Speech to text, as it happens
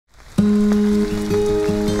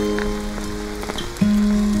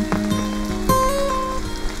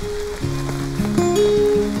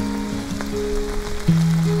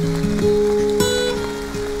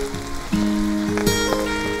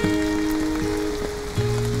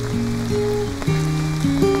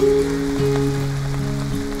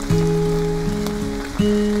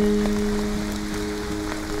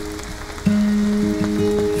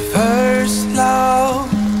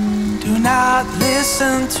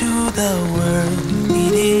to the world,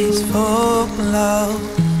 it is full of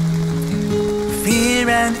fear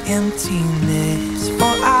and emptiness.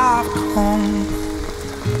 For I've come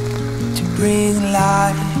to bring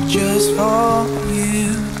light just for you,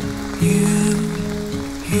 you,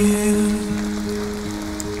 you.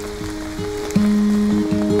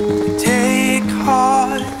 Take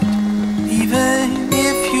heart, even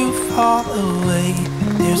if you fall away,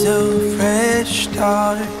 there's a fresh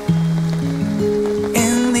start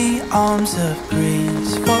in the arms of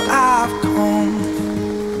grace. For I've come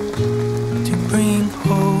to bring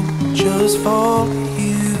hope just for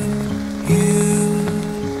you, you,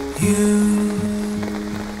 you.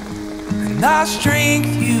 And the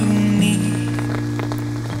strength you need,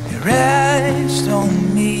 it rests on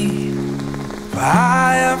me. For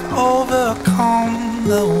I have overcome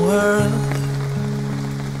the world,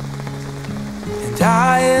 and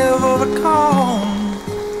I have overcome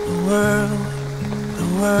the world, the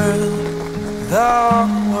world, the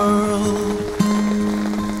world.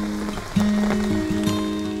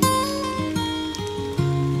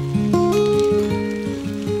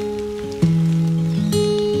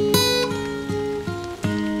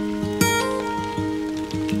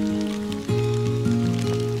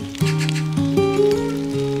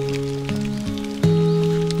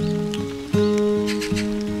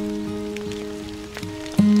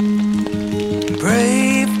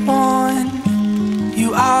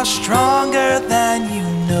 Stronger than you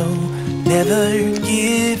know, never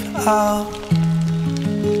give up.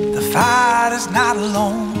 The fight is not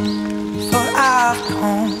alone, for I've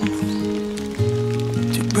come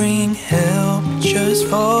to bring help just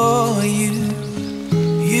for you,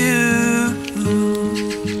 you.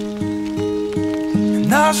 And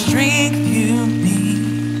the strength you need,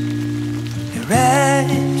 it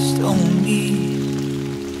rests on me.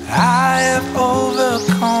 I have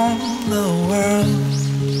overcome the world,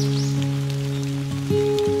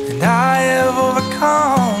 I have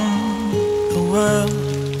overcome the world.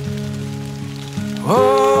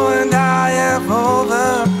 Oh, and I have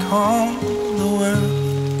overcome the world,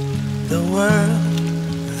 the world,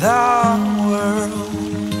 the world.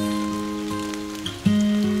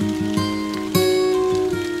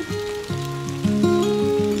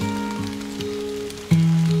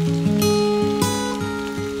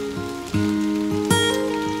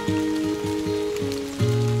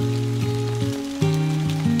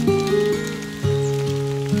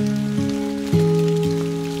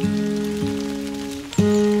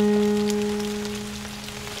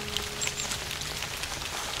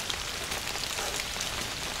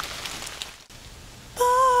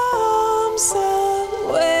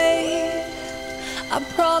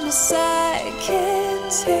 I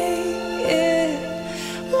can't take it.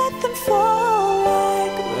 Let them fall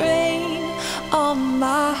like rain on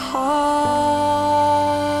my heart,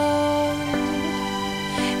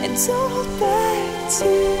 and don't hold back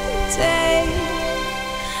today.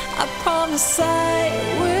 I promise I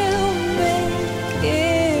will make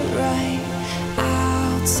it right.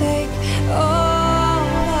 I'll take all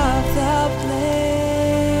of the blame.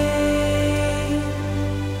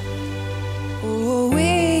 Oh, we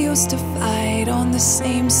used to fight on the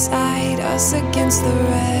same side, us against the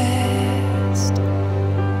rest.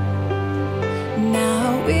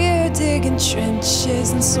 Now we're digging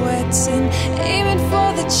trenches and sweating, aiming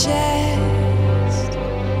for the chest.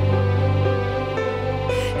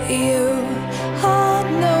 You are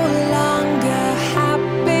no longer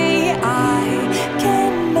happy, I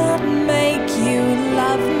cannot make you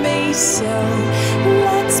love me, so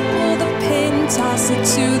let's pull the pin, toss it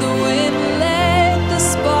to the wind, let the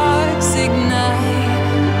sparks ignite.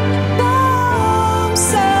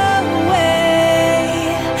 Bombs away,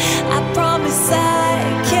 I promise I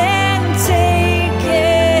can take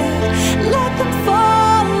it. Let them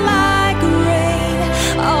fall like rain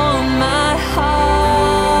on my heart.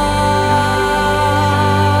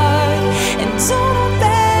 Don't hold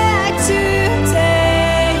back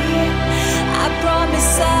today. I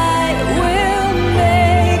promise I will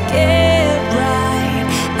make it right.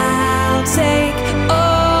 I'll take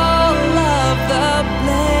all of the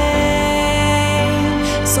blame.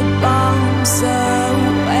 So bombs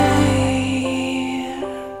away.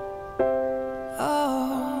 Oh,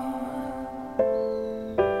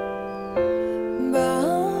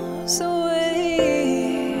 bombs away.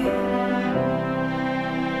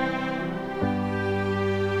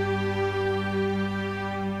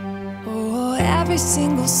 Oh, every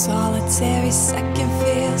single solitary second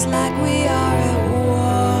feels like we are at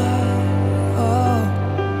war. Oh,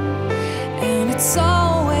 and it's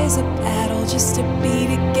always a battle just to be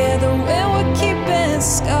together when we're keeping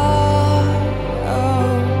score. Oh,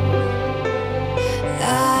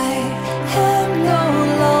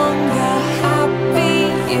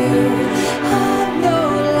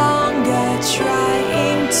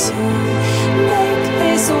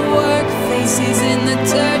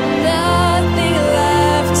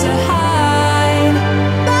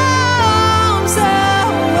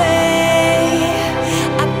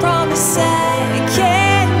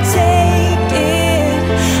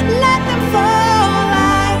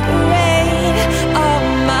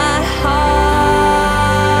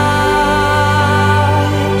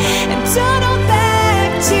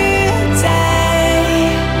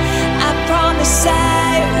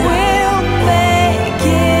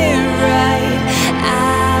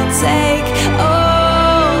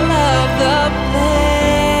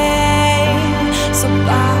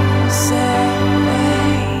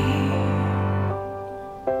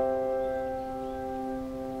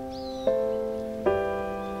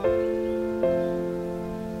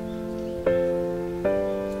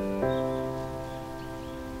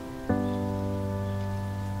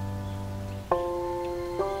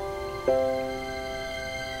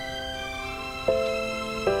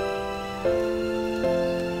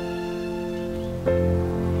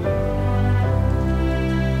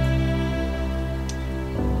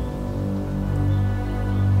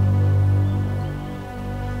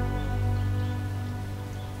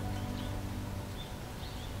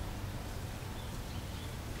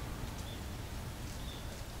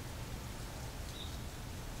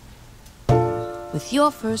 With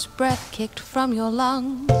your first breath kicked from your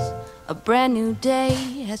lungs, a brand new day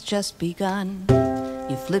has just begun.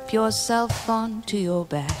 You flip yourself onto your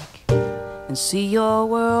back and see your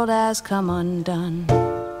world has come undone.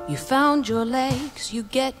 You found your legs, you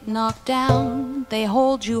get knocked down. They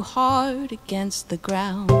hold you hard against the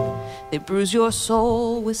ground. They bruise your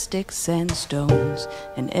soul with sticks and stones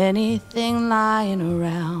and anything lying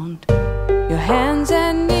around. Your hands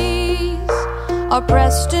and knees are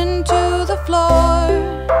pressed into the floor.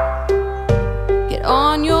 Get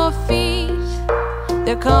on your feet,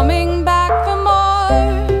 they're coming back for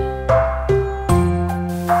more.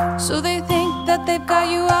 So they think that they've got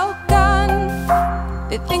you outgunned.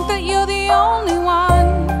 They think that you're the only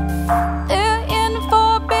one. They're in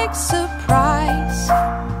for a big surprise.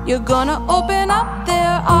 You're gonna open up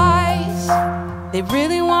their eyes. They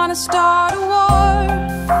really wanna start a war.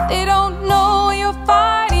 They don't know what you're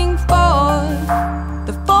fighting for.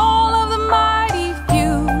 The fall of the mighty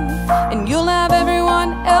few, and you'll have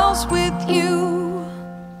everyone else with you.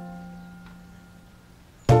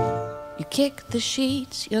 You kick the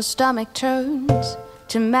sheets, your stomach turns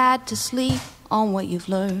to mad to sleep on what you've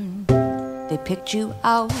learned. They picked you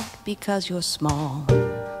out because you're small,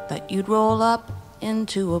 thought you'd roll up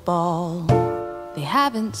into a ball. They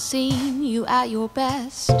haven't seen you at your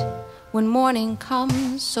best. When morning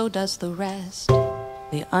comes, so does the rest.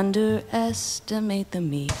 They underestimate the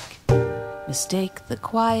meek, mistake the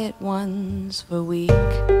quiet ones for weak.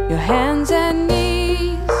 Your hands and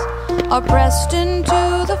knees are pressed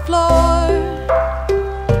into the floor.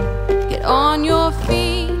 Get on your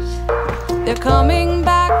feet, they're coming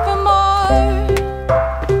back for more.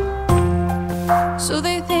 So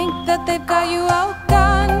they think that they've got you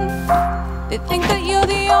outgunned. They think that you're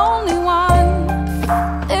the only one.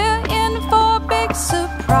 They're in for a big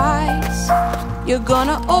surprise. You're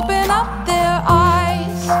gonna open up their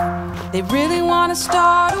eyes. They really wanna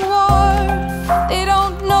start a war. They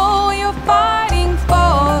don't know what you're fighting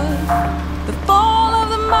for. The fall of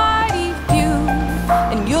the mighty few,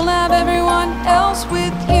 and you'll have everyone else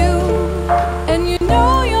with you. And you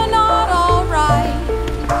know you're not alright.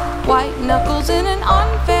 White knuckles in an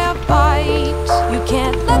unfair fight. You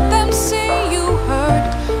can't let them see you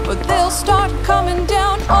hurt, or they'll start coming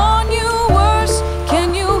down on you worse.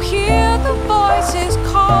 Can you hear the voices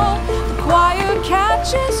call? The choir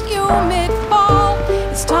catches you mid-fall.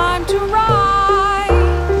 It's time to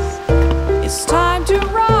rise. It's time to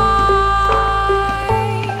rise.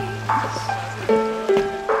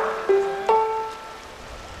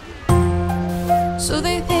 So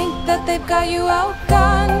they think that they've got you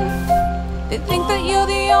outgunned. They think that you're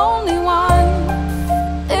the only one.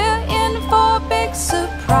 They're in for a big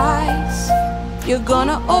surprise. You're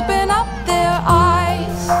gonna open up their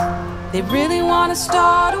eyes. They really wanna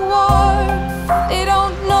start a war.